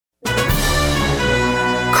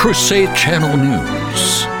Crusade Channel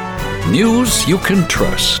News. News you can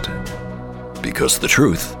trust. Because the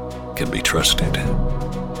truth can be trusted.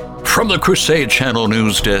 From the Crusade Channel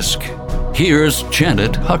News Desk, here's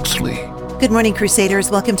Janet Huxley. Good morning, Crusaders.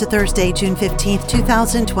 Welcome to Thursday, June 15th,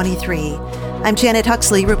 2023. I'm Janet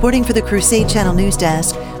Huxley, reporting for the Crusade Channel News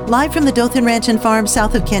Desk, live from the Dothan Ranch and Farm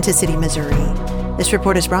south of Kansas City, Missouri. This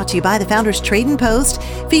report is brought to you by the Founders Trade & Post,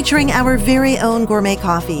 featuring our very own gourmet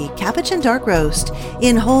coffee, Capuchin Dark Roast,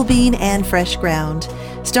 in whole bean and fresh ground.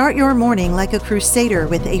 Start your morning like a Crusader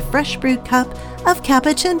with a fresh brewed cup of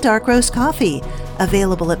Capuchin Dark Roast coffee,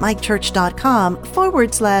 available at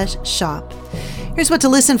mikechurch.com/shop. Here's what to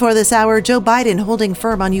listen for this hour. Joe Biden holding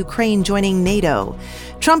firm on Ukraine joining NATO.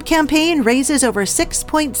 Trump campaign raises over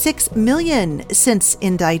 $6.6 million since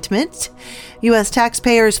indictment. U.S.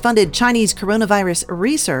 taxpayers funded Chinese coronavirus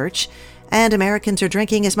research. And Americans are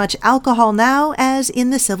drinking as much alcohol now as in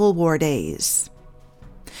the Civil War days.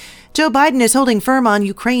 Joe Biden is holding firm on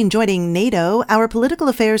Ukraine joining NATO. Our political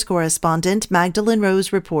affairs correspondent, Magdalene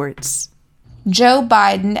Rose, reports. Joe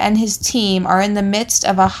Biden and his team are in the midst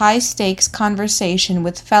of a high-stakes conversation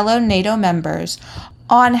with fellow NATO members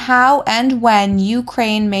on how and when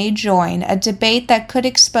Ukraine may join, a debate that could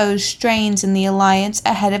expose strains in the alliance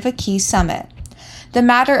ahead of a key summit. The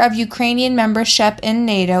matter of Ukrainian membership in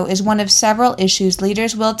NATO is one of several issues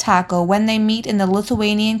leaders will tackle when they meet in the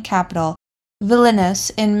Lithuanian capital,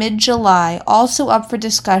 Vilnius, in mid-July. Also up for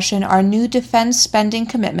discussion are new defense spending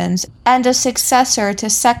commitments and a successor to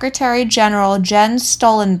Secretary General Jens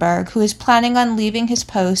Stoltenberg, who is planning on leaving his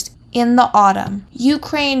post in the autumn.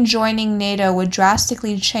 Ukraine joining NATO would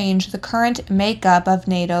drastically change the current makeup of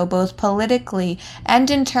NATO, both politically and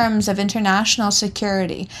in terms of international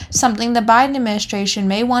security, something the Biden administration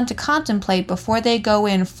may want to contemplate before they go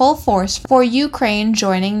in full force for Ukraine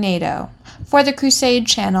joining NATO. For the Crusade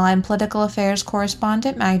Channel, I'm political affairs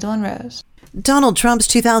correspondent Magdalene Rose. Donald Trump's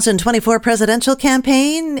 2024 presidential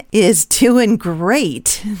campaign is doing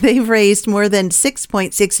great. They've raised more than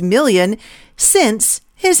 $6.6 million since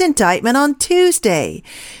his indictment on Tuesday.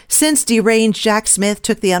 Since deranged Jack Smith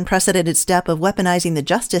took the unprecedented step of weaponizing the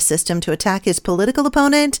justice system to attack his political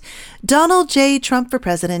opponent, Donald J. Trump for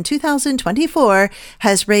President 2024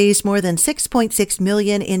 has raised more than $6.6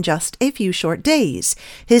 million in just a few short days,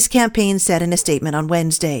 his campaign said in a statement on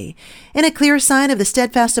Wednesday. In a clear sign of the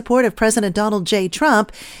steadfast support of President Donald J.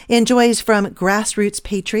 Trump enjoys from grassroots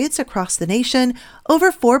patriots across the nation,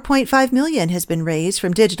 over $4.5 million has been raised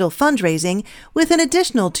from digital fundraising, with an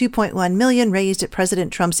additional $2.1 million raised at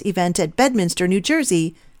President Trump's event at Bedminster, New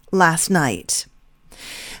Jersey, last night.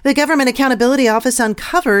 The Government Accountability Office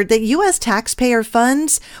uncovered that U.S. taxpayer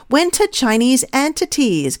funds went to Chinese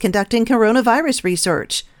entities conducting coronavirus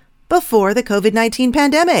research before the COVID-19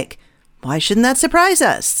 pandemic. Why shouldn't that surprise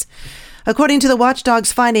us? According to the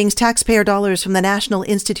watchdog's findings, taxpayer dollars from the National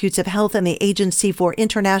Institutes of Health and the Agency for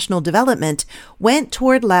International Development went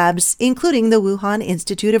toward labs, including the Wuhan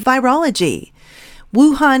Institute of Virology.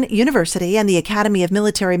 Wuhan University and the Academy of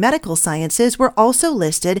Military Medical Sciences were also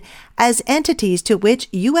listed as entities to which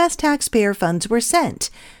U.S. taxpayer funds were sent.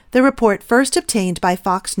 The report, first obtained by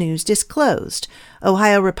Fox News, disclosed.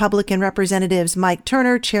 Ohio Republican Representatives Mike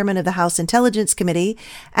Turner, chairman of the House Intelligence Committee,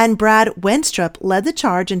 and Brad Wenstrup led the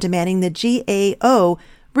charge in demanding the GAO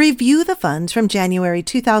review the funds from January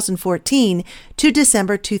 2014 to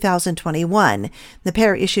December 2021. The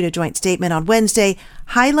pair issued a joint statement on Wednesday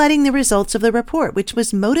highlighting the results of the report, which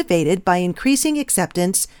was motivated by increasing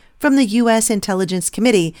acceptance from the U.S. Intelligence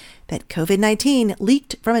Committee that COVID-19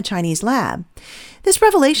 leaked from a Chinese lab. This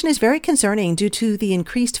revelation is very concerning due to the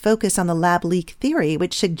increased focus on the lab leak theory,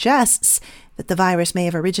 which suggests that the virus may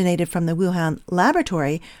have originated from the Wuhan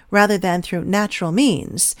laboratory rather than through natural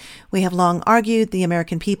means. We have long argued the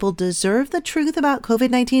American people deserve the truth about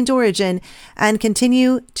COVID-19's origin and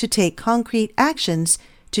continue to take concrete actions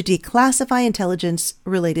to declassify intelligence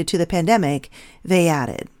related to the pandemic, they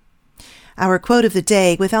added. Our quote of the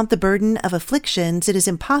day, without the burden of afflictions, it is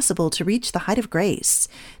impossible to reach the height of grace.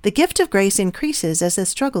 The gift of grace increases as the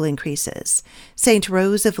struggle increases. Saint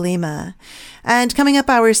Rose of Lima. And coming up,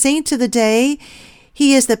 our saint of the day,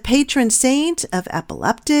 he is the patron saint of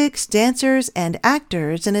epileptics, dancers, and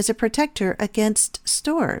actors, and is a protector against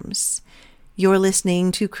storms. You're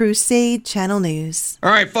listening to Crusade Channel News.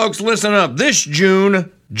 All right, folks, listen up. This June,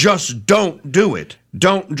 just don't do it.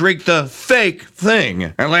 Don't drink the fake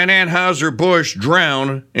thing and let Anheuser-Busch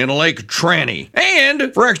drown in Lake Tranny.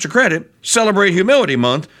 And for extra credit, celebrate Humility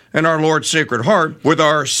Month and our Lord's Sacred Heart with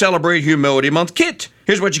our Celebrate Humility Month kit.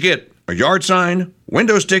 Here's what you get: a yard sign,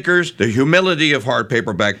 window stickers, the Humility of Heart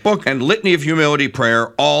paperback book, and Litany of Humility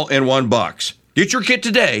prayer all in one box. Get your kit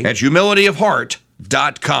today at humilityofheart.com.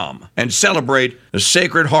 CRUSADE.com and celebrate the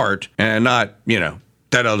Sacred Heart and not,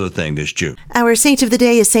 that other thing this June. Our saint of the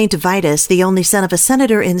day is Saint Vitus, the only son of a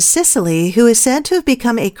senator in Sicily, who is said to have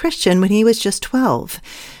become a Christian when he was just 12.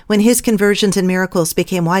 When his conversions and miracles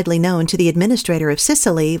became widely known to the administrator of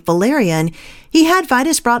Sicily, Valerian, he had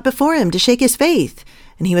Vitus brought before him to shake his faith.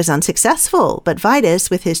 And he was unsuccessful, but Vitus,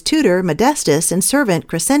 with his tutor Modestus and servant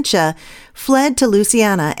Crescentia, fled to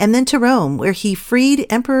Louisiana and then to Rome, where he freed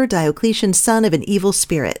Emperor Diocletian's son of an evil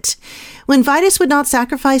spirit. When Vitus would not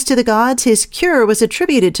sacrifice to the gods, his cure was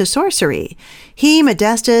attributed to sorcery. He,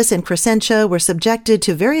 Modestus, and Crescentia were subjected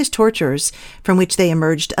to various tortures, from which they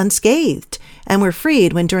emerged unscathed, and were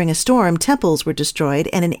freed when during a storm temples were destroyed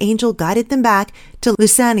and an angel guided them back to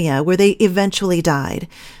Lusania, where they eventually died.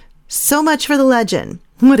 So much for the legend.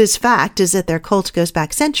 What is fact is that their cult goes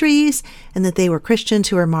back centuries and that they were Christians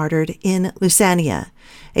who were martyred in Lusania.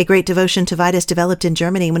 A great devotion to Vitus developed in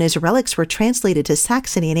Germany when his relics were translated to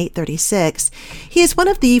Saxony in 836. He is one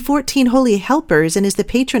of the 14 holy helpers and is the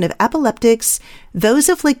patron of epileptics, those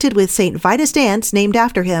afflicted with St. Vitus dance named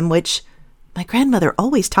after him, which my grandmother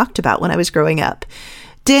always talked about when I was growing up.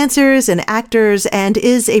 Dancers and actors, and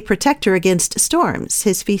is a protector against storms.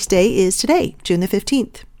 His feast day is today, June the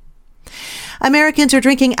 15th. Americans are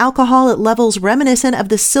drinking alcohol at levels reminiscent of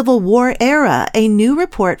the Civil War era. A new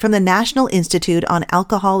report from the National Institute on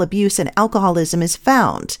Alcohol Abuse and Alcoholism is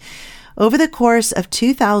found. Over the course of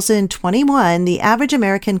 2021, the average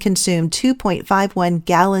American consumed 2.51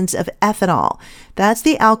 gallons of ethanol. That's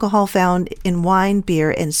the alcohol found in wine,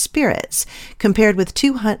 beer, and spirits, compared with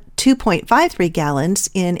 2.53 gallons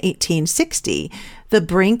in 1860, the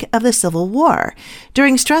brink of the Civil War.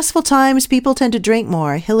 During stressful times, people tend to drink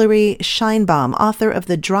more, Hilary Scheinbaum, author of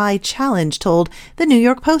The Dry Challenge, told the New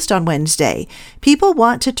York Post on Wednesday. People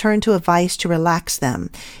want to turn to a vice to relax them.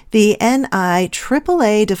 The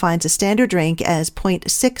NIAAA defines a standard drink as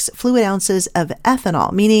 0.6 fluid ounces of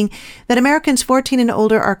ethanol, meaning that Americans 14 and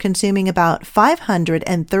older are consuming about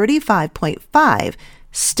 535.5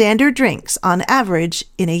 standard drinks on average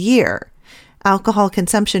in a year. Alcohol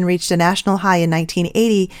consumption reached a national high in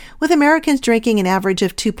 1980, with Americans drinking an average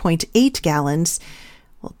of 2.8 gallons.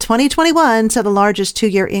 Well, 2021 saw the largest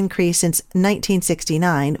two-year increase since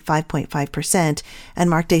 1969, 5.5%, and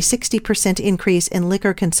marked a 60% increase in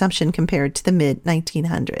liquor consumption compared to the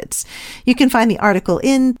mid-1900s. You can find the article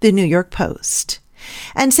in the New York Post.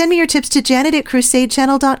 And send me your tips to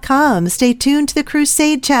Janet@CrusadeChannel.com. Stay tuned to the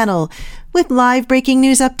Crusade Channel, with live breaking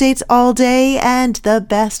news updates all day and the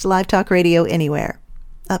best live talk radio anywhere.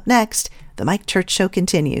 Up next, the Mike Church Show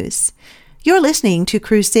continues. You're listening to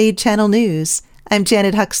Crusade Channel News. I'm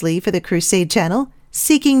Janet Huxley for the Crusade Channel,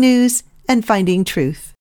 seeking news and finding truth.